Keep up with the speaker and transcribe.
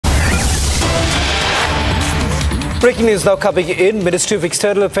Breaking news now coming in. Ministry of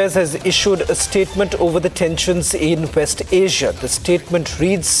External Affairs has issued a statement over the tensions in West Asia. The statement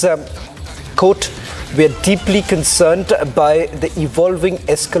reads, quote, "We are deeply concerned by the evolving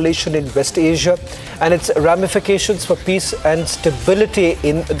escalation in West Asia and its ramifications for peace and stability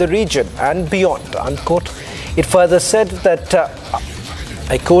in the region and beyond," unquote. It further said that,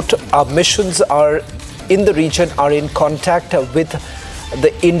 I quote, "Our missions are in the region are in contact with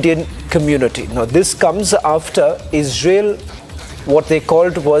the Indian community." Now, this comes after Israel, what they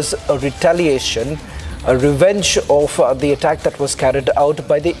called was a retaliation, a revenge of the attack that was carried out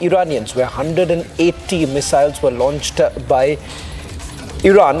by the Iranians, where 180 missiles were launched by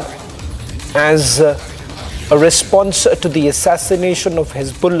Iran as a response to the assassination of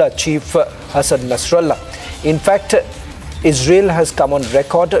Hezbollah chief Hassan Nasrallah. In fact, Israel has come on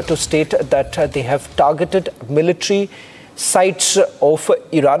record to state that they have targeted military sites of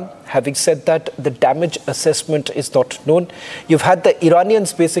Iran. Having said that, the damage assessment is not known. You've had the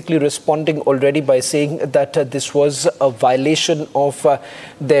Iranians basically responding already by saying that this was a violation of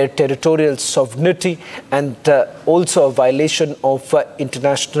their territorial sovereignty and also a violation of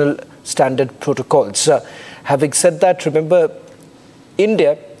international standard protocols. Having said that, remember,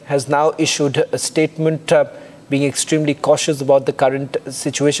 India has now issued a statement being extremely cautious about the current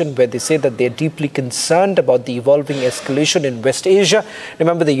situation, where they say that they're deeply concerned about the evolving escalation in West Asia.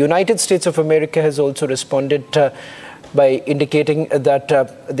 Remember, the United States of America has also responded by indicating that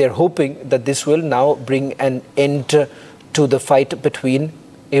they're hoping that this will now bring an end to the fight between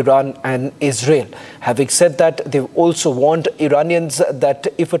Iran and Israel. Having said that, they've also warned Iranians that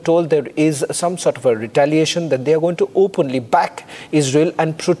if at all there is some sort of a retaliation, then they are going to openly back Israel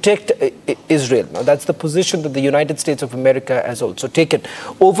and protect Israel. Now, that's the position that the United States of America has also taken.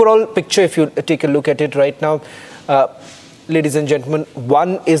 Overall picture, if you take a look at it right now, ladies and gentlemen,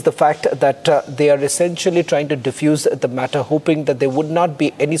 one is the fact that they are essentially trying to diffuse the matter, hoping that there would not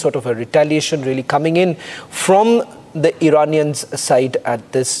be any sort of a retaliation really coming in from the Iranians' side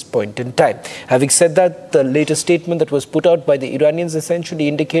at this point in time. Having said that, the latest statement that was put out by the Iranians essentially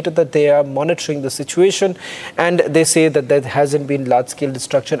indicated that they are monitoring the situation, and they say that there hasn't been large-scale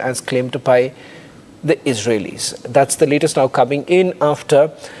destruction as claimed by the Israelis. That's the latest now coming in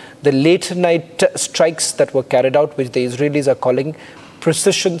after the late-night strikes that were carried out, which the Israelis are calling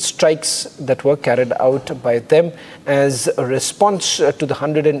precision strikes that were carried out by them as a response to the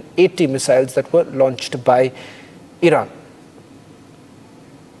 180 missiles that were launched by Iran.